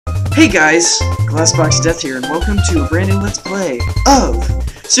Hey guys, GlassBoxofDeath here, and welcome to a brand new Let's Play of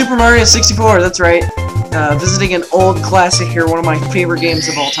Super Mario 64, that's right. Visiting an old classic here, one of my favorite games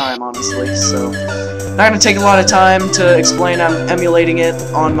of all time, honestly. So, not gonna take a lot of time to explain. I'm emulating it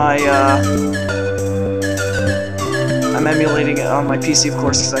on my, PC, of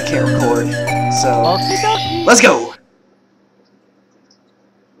course, because I can't record. So, let's go!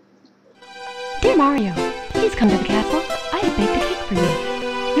 Dear Mario, please come to the castle. I have baked a cake for you.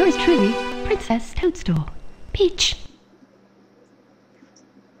 Yours truly, Princess Toadstool. Peach.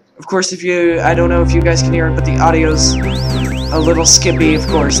 Of course, I don't know if you guys can hear it, but the audio's a little skippy, of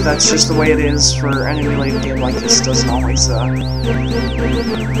course. That's just the way it is for an emulated game like this. Doesn't always,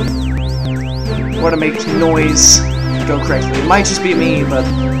 want to make noise go correctly. It might just be me, but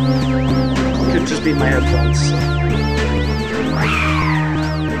it could just be my headphones. So.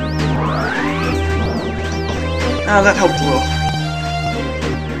 Oh, that helped a little.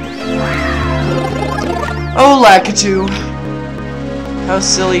 Oh, Lakitu. How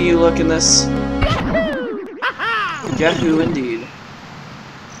silly you look in this. Yahoo, indeed.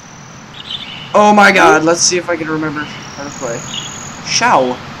 Oh my god, let's see if I can remember how to play.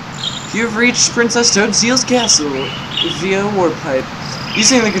 Shao. You've reached Princess Toadstool's castle via warp pipe.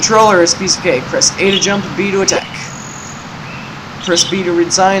 Using the controller as a piece of cake, press A to jump and B to attack. Press B to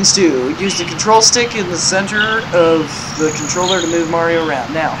read signs too. Use the control stick in the center of the controller to move Mario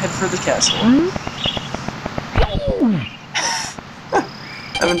around. Now, head for the castle.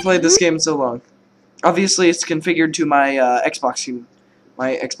 I haven't played this game in so long. Obviously, it's configured to my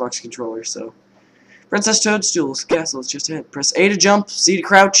Xbox controller. So, Princess Toadstool's castle is just ahead. Press A to jump, C to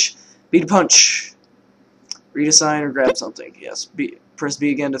crouch, B to punch. Read a sign or grab something. Yes. B. Press B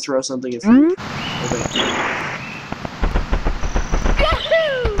again to throw something if you.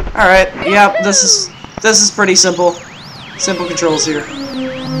 All right. Yeah. This is pretty simple. Simple controls here.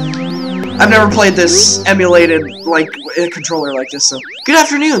 I've never played this emulated, like, a controller like this, so... Good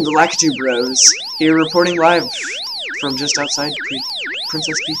afternoon, the Lakitu Bros. Here reporting live from just outside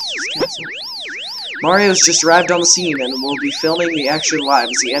Princess Peach's castle. Mario's just arrived on the scene and will be filming the action live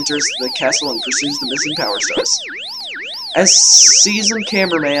as he enters the castle and pursues the missing Power Stars. As seasoned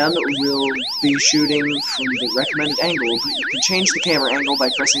cameraman will be shooting from the recommended angle, but you can change the camera angle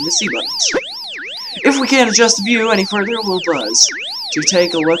by pressing the C button. If we can't adjust the view any further, we'll buzz. To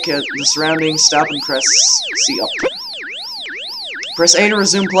take a look at the surroundings, stop and press C up. Press A to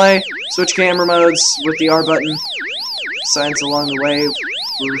resume play. Switch camera modes with the R button. Signs along the way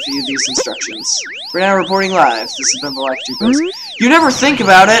will review these instructions. We're now reporting live. This has been the Lakitu Bros. You never think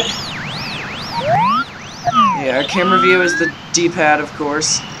about it! Yeah, camera view is the D-pad, of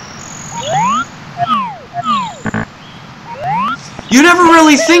course. You never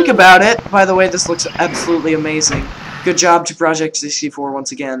really think about it! By the way, this looks absolutely amazing. Good job to Project 64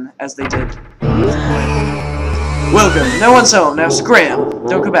 once again, as they did. Welcome. No one's home. Now scram.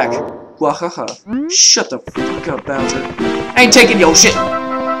 Don't come back. Wahaha. Shut the fuck up, Bowser. I ain't taking your shit.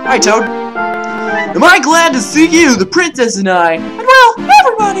 Hi, Toad. Am I glad to see you, the princess and I? And well,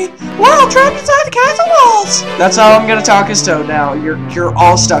 everybody. We're all trapped inside the castle walls. That's how I'm gonna talk as Toad now. You're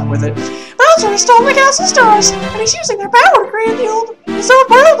all stuck with it. Bowser has stolen the castle stars, and he's using their power to create the old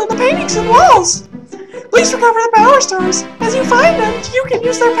world and the paintings and walls. Please recover the Power Stars. As you find them, you can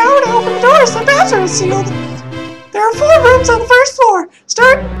use their power to open the doors that Bowser has sealed. There are 4 rooms on the first floor.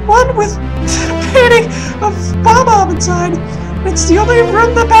 Start one with a painting of Bob inside. It's the only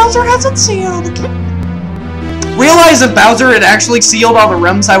room that Bowser hasn't sealed. Realize if Bowser had actually sealed all the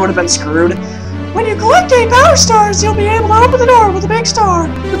rooms, I would have been screwed. When you collect 8 Power Stars, you'll be able to open the door with a big star.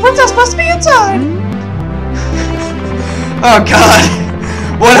 The princess must be inside. Oh God.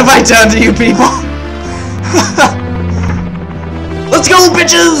 What have I done to you people? Let's go,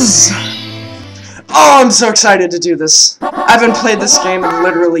 bitches! Oh, I'm so excited to do this. I haven't played this game in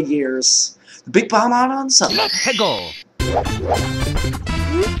literally years. The Big Bomb out on Sunday. Let's go!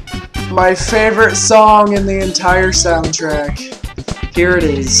 My favorite song in the entire soundtrack. Here it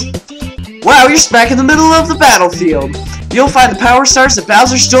is. Wow, you're smack in the middle of the battlefield. You'll find the Power Stars that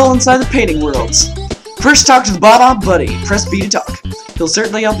Bowser stole inside the painting worlds. First, talk to the Bob Buddy. Press B to talk. He'll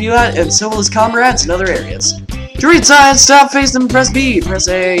certainly help you out, and so will his comrades in other areas. To read signs, stop, face them, press B. Press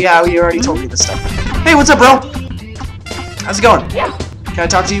A. Yeah, you already told me this stuff. Hey, what's up, bro? How's it going? Yeah. Can I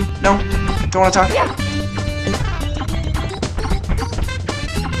talk to you? No? Don't want to talk? Yeah.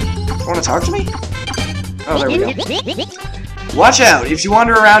 Want to talk to me? Oh, there we go. Watch out. If you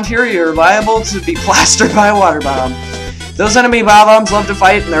wander around here, you're liable to be plastered by a water bomb. Those enemy bob-ombs love to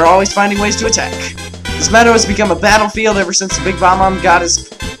fight, and they're always finding ways to attack. This meadow has become a battlefield ever since the Big Bomb got his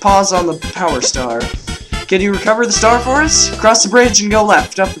paws on the Power Star. Can you recover the star for us? Cross the bridge and go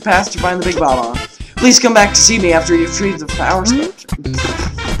left, up the path to find the Big Mama. Please come back to see me after you've freed the power stone.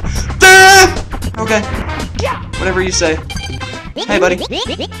 Okay. Whatever you say. Hey, buddy.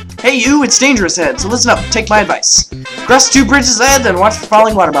 Hey, you, it's dangerous ahead, so listen up, take my advice. Cross 2 bridges ahead, then watch for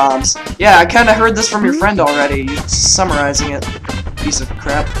falling water bombs. Yeah, I kinda heard this from your friend already. You're summarizing it. Piece of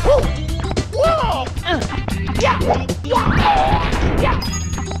crap.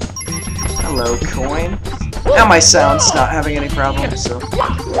 Hello, coin. Now my sound's not having any problems, so...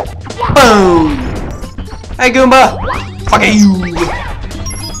 Boom! Hey, Goomba! Fuck you!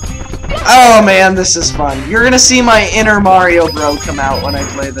 Oh man, this is fun. You're gonna see my inner Mario bro come out when I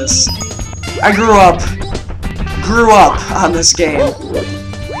play this. I grew up on this game.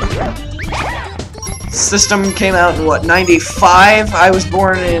 System came out in what, 95? I was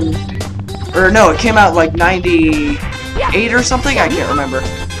born in, or no, it came out like 98 or something? I can't remember.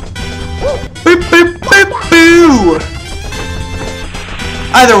 Boop, boop, boop, boo!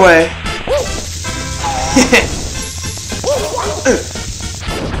 Either way.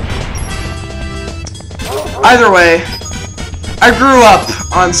 Either way, I grew up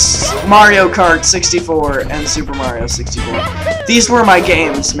on Mario Kart 64 and Super Mario 64. These were my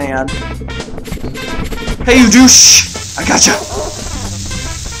games, man. Hey, you douche! I gotcha!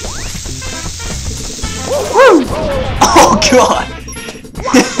 Woo! Oh, God!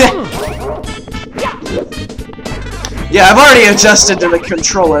 Yeah, I've already adjusted to the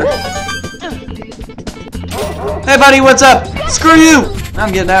controller. Hey, buddy, what's up? Screw you!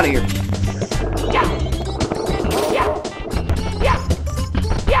 I'm getting out of here.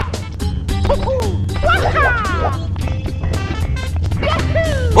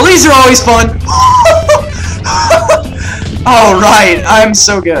 Well, these are always fun. Alright, I'm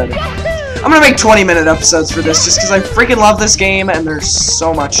so good. I'm gonna make 20-minute episodes for this just because I freaking love this game and there's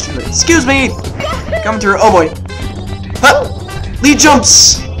so much to it. Excuse me! Coming through. Oh boy. Huh. Lead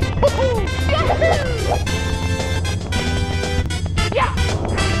jumps!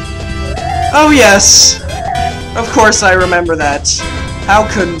 Oh yes. Of course I remember that. How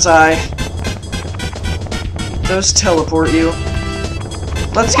couldn't I? Those teleport you.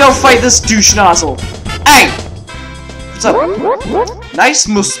 Let's go fight this douche nozzle. Hey! What's up? Nice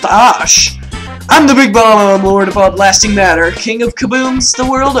mustache. I'm the Big Mama, Lord of all lasting matter, King of Kabooms the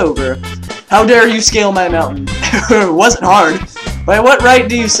world over. How dare you scale my mountain? It wasn't hard. By what right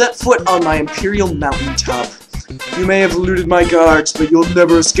do you set foot on my imperial mountaintop? You may have eluded my guards, but you'll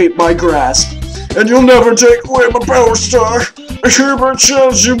never escape my grasp. And you'll never take away my power star. I hereby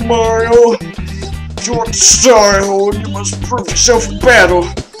challenge you, Mario. If you want to style, you must prove yourself in battle.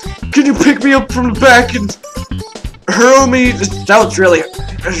 Can you pick me up from the back and hurl me? That was really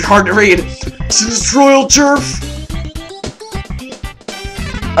hard to read. To this royal turf?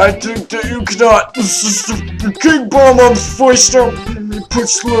 I think that you cannot. This is the King Bomb voiced out and he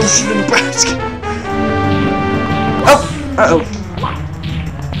puts lotion in the basket. Oh! Uh-oh.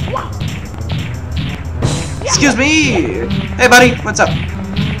 Excuse me! Hey buddy, what's up? Go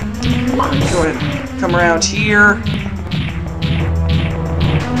ahead. Come around here.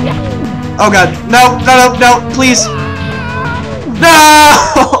 Oh god. No, no, no, no, please. No!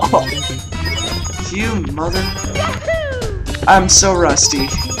 You mother. I'm so rusty.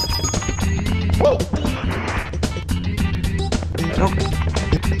 Nope.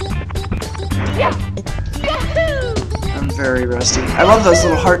 I'm very rusty. I love those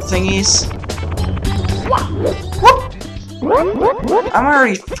little heart thingies. I'm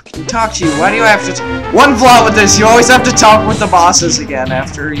already fucking talked to you. Why do you have to one flaw with this, you always have to talk with the bosses again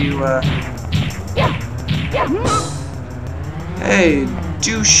after you, Hey,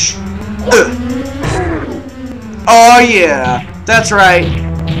 douche. Oh yeah, that's right.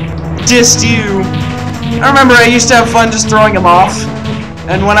 Dissed you. I remember I used to have fun just throwing him off.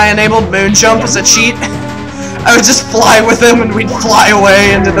 And when I enabled moon jump as a cheat, I would just fly with him and we'd fly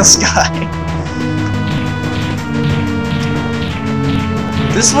away into the sky.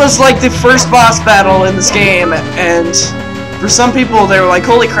 This was like the first boss battle in this game, and for some people they were like,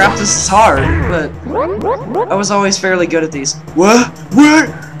 holy crap, this is hard, but I was always fairly good at these. What? What?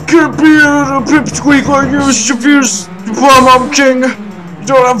 Can't be a pipsqueak like you, defuse the bomb, I'm king. You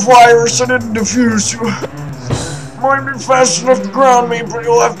don't have virus, I didn't defuse you. Might be fast enough to ground me, but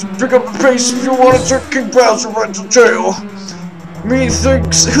you'll have to pick up the pace if you want to take King Bowser right to jail.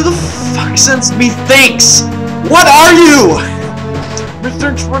 Methinks. Who the fuck sends Methinks? What are you?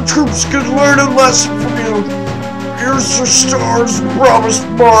 Methinks my troops could learn a lesson from you. Here's the stars promised,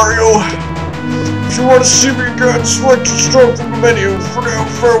 Mario. If you want to see me again, select a star from the menu. For now,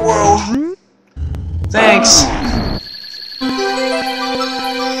 farewell. Thanks.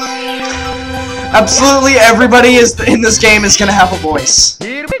 Absolutely everybody in this game is gonna have a voice.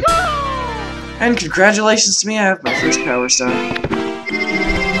 Here we go! And congratulations to me, I have my first power star.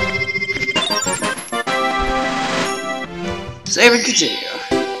 Save and continue.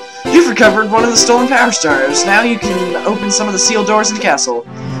 You've recovered one of the stolen power stars. Now you can open some of the sealed doors in the castle.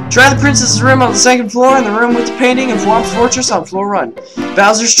 Try the princess's room on the 2nd floor and the room with the painting of Whomp's fortress on floor 1.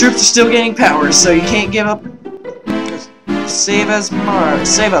 Bowser's troops are still gaining powers, so you can't give up. Save us,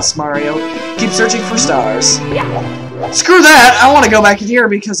 Mario. Keep searching for stars. Screw that! I want to go back in here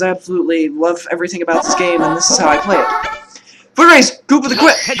because I absolutely love everything about this game, and this is how I play it. Foot race! Koopa the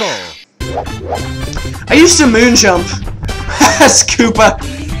Quick! I used to moon jump as Koopa.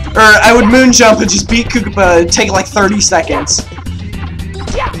 Or I would moon jump and just beat Koopa and take like 30 seconds.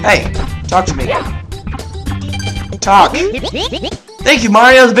 Hey, talk to me. Talk. Thank you,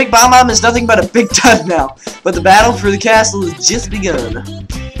 Mario. The Big Bomb is nothing but a big dud now. But the battle for the castle has just begun.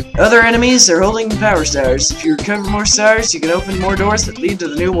 Other enemies are holding power stars. If you recover more stars, you can open more doors that lead to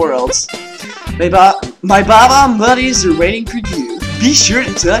the new worlds. My Bob-omb buddies are waiting for you. Be sure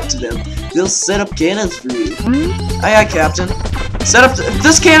to talk to them. They'll set up cannons for you. Aye, aye, Captain. Set up.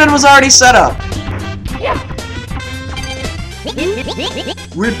 This cannon was already set up.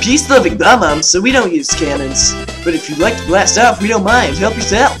 We're peace-loving Bob-ombs, so we don't use cannons. But if you'd like to blast off, we don't mind. Help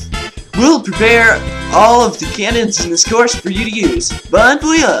yourself. We'll prepare all of the cannons in this course for you to use. Bon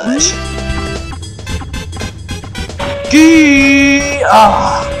voyage! Gee!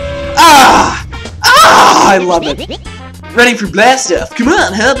 I love it. Ready for blast off. Come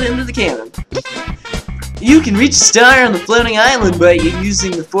on, hop into the cannon. You can reach a star on the floating island by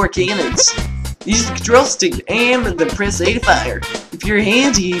using the 4 cannons. Use the control stick to aim and then press A to fire. If you're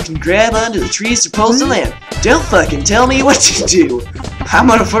handy, you can grab onto the trees to pulse to land. Don't fucking tell me what to do. I'm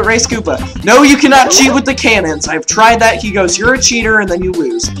gonna foot race Koopa. No, you cannot cheat with the cannons. I've tried that. He goes, you're a cheater, and then you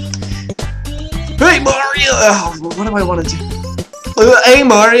lose. Hey, Mario! Oh, what do I want to do? Hey,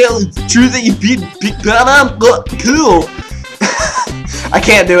 Mario, it's true that you beat Big Bomb? Cool. I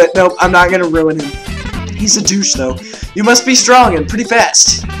can't do it. Nope, I'm not gonna ruin him. He's a douche, though. You must be strong and pretty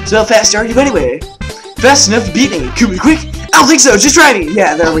fast. So how fast are you anyway? Fast enough to beat me. Koopa quick? I don't think so. Just try me.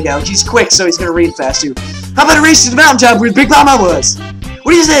 Yeah, there we go. He's quick, so he's gonna read fast too. How about a race to the mountaintop where Big Mama was?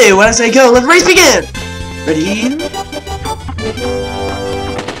 What do you say? When I say go, let the race begin. Ready?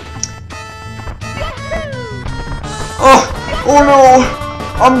 Oh no!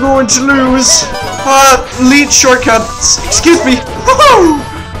 I'm going to lose. Lead shortcuts. Excuse me. Woohoo!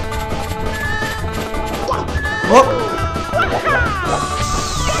 Oh.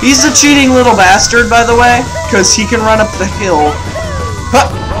 He's a cheating little bastard, by the way, because he can run up the hill.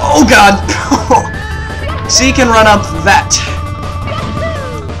 Oh god! So he can run up that.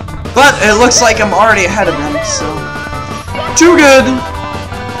 But it looks like I'm already ahead of him, so... Too good!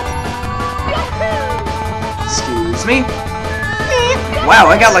 Excuse me. Wow,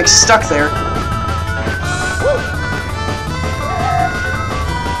 I got like stuck there.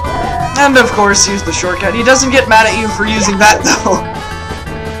 And of course, use the shortcut. He doesn't get mad at you for using that, though.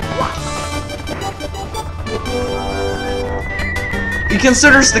 He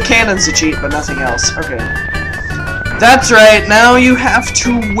considers the cannons a cheat, but nothing else. Okay. That's right, now you have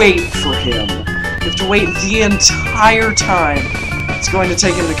to wait for him. You have to wait the entire time it's going to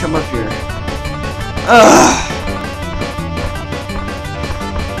take him to come up here. Ugh.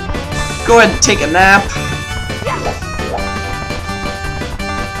 Go ahead and take a nap.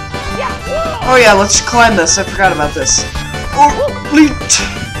 Oh yeah, let's climb this. I forgot about this. Oh, leaped.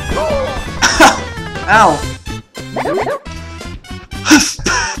 Ow.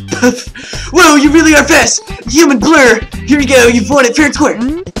 Whoa, you really are fast! Human blur! Here you go, you've won it fair and square!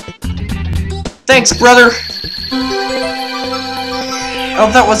 Thanks, brother!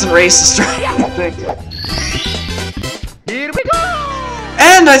 Oh, that wasn't racist or anything. Here we go!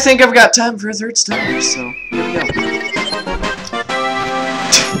 And I think I've got time for a 3rd star, so here we go.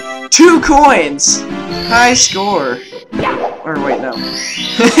 2 coins! High score. Or wait, no.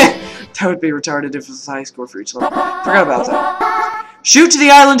 That would be retarded if it was a high score for each level. Forgot about that. Shoot to the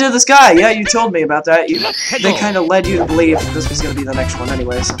island in the sky! Yeah, you told me about that. They kind of led you to believe this was going to be the next one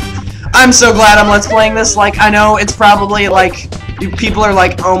anyway, so... I'm so glad I'm Let's Playing this. Like, I know it's probably, like... People are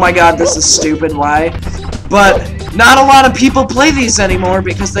like, oh my god, this is stupid, why? But not a lot of people play these anymore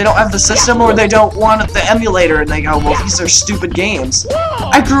because they don't have the system or they don't want the emulator and they go, well, these are stupid games.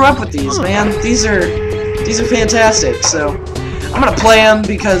 I grew up with these, man. These are fantastic, so... I'm gonna play them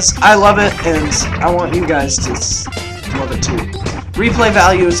because I love it and I want you guys to love it too. Replay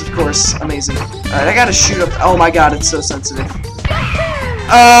value is, of course, amazing. Alright, I gotta shoot up. Oh my god, it's so sensitive.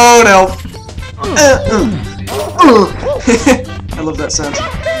 Oh no. I love that sound.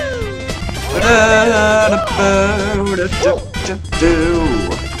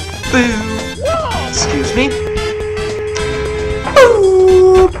 Excuse me.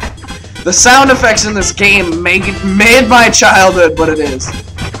 The sound effects in this game made my childhood what it is.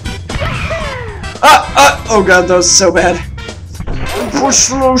 Oh god, that was so bad. Push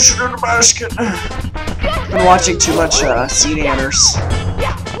the lotion in the basket. Been watching too much Seed Anners.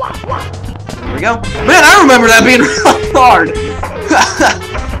 There we go. Man, I remember that being really hard.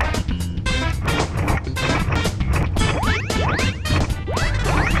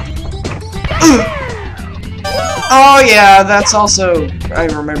 Oh yeah, that's also, I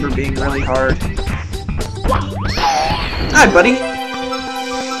remember being really hard. Hi, buddy.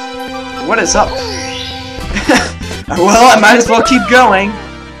 What is up? Well, I might as well keep going.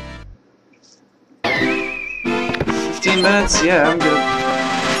 15 minutes? Yeah, I'm good.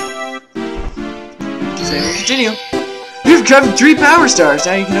 Save and continue. You've covered 3 power stars.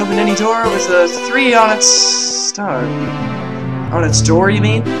 Now you can open any door with a 3 on its star. On its door, you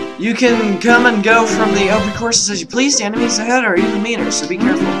mean? You can come and go from the open courses as you please. The enemies ahead are even meaner, so be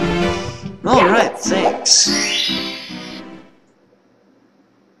careful. Alright, thanks.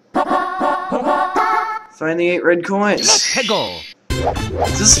 Find the 8 red coins.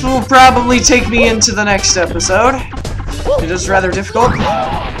 This will probably take me into the next episode. It is rather difficult.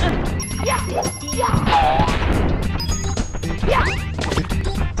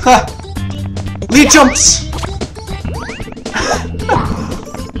 Ha! Lead jumps!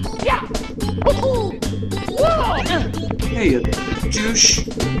 Hey, you douche.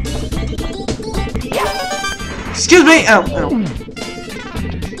 Excuse me! Ow, ow.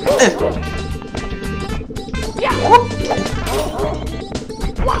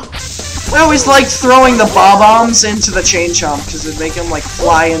 I always liked throwing the bob-ombs into the chain chomp because it'd make them like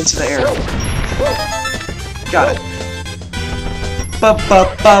fly into the air. Got it.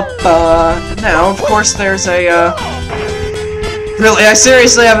 Now, of course, there's a really, I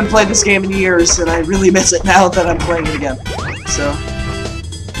seriously haven't played this game in years, and I really miss it now that I'm playing it again. So,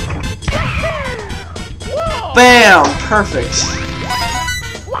 bam, perfect.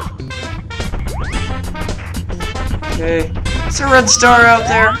 Okay, is there a red star out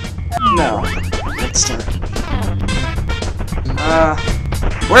there? No, red star.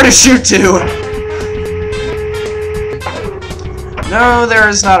 Where to shoot to? No, there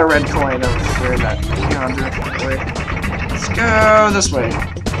is not a red coin over there in that yonder way. Let's go this way.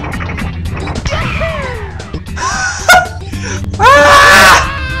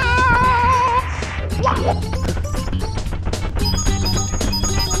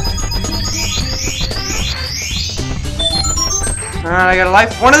 Alright, I got a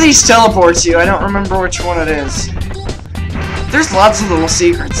life. One of these teleports you. I don't remember which one it is. There's lots of little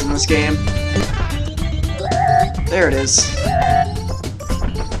secrets in this game. There it is.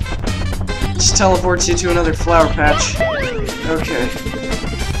 Just teleports you to another flower patch. Okay.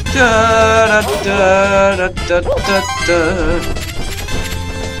 Da da da da da da da.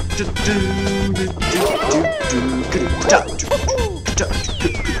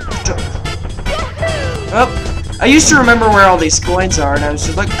 Oh, I used to remember where all these coins are, and I was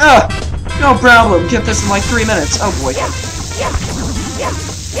just like, no problem. Get this in like 3 minutes. Oh boy.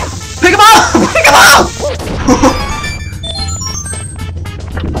 Pick 'em up! Pick 'em up!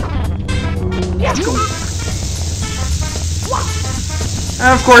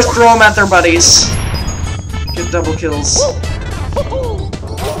 And of course, throw them at their buddies. Get double kills.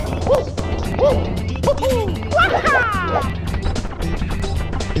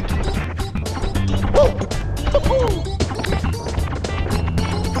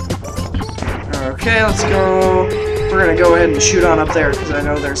 Okay, let's go. We're gonna go ahead and shoot on up there because I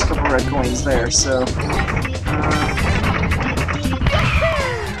know there's a couple red coins there. So.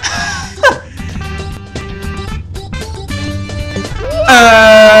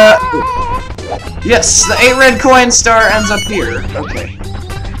 Yes, the 8 red coin star ends up here. Okay.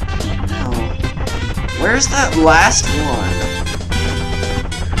 Oh. Where's that last one?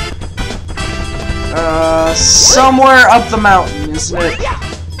 Somewhere up the mountain, isn't it?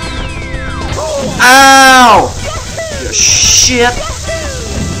 Ow! Shit!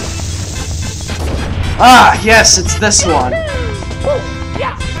 Ah, yes, it's this one.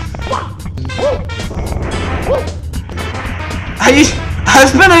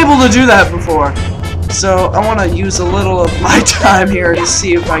 I've been able to do that before, so I want to use a little of my time here to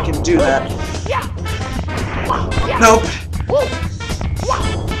see if I can do that. Nope.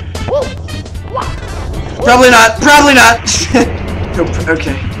 Probably not. Probably not. Nope.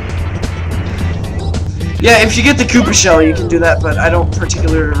 Okay. Yeah, if you get the Koopa Shell, you can do that, but I don't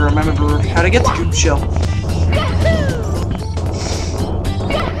particularly remember how to get the Koopa Shell.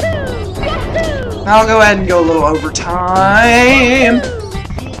 I'll go ahead and go a little overtime.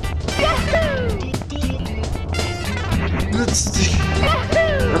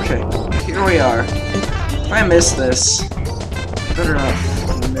 Okay, here we are. If I miss this, better not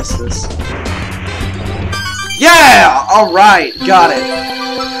fucking miss this. Yeah! Alright, got it.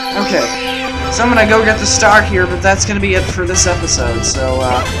 Okay, so I'm gonna go get the star here, but that's gonna be it for this episode, so,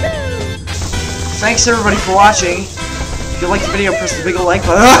 thanks everybody for watching. If you liked the video, press the big like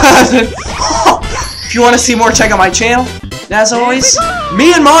button. If you want to see more, check out my channel. And as always,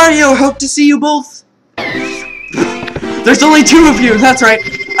 me and Mario hope to see you both. There's only 2 of you, that's right.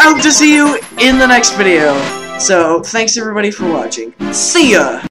 I hope to see you in the next video. So, thanks everybody for watching. See ya!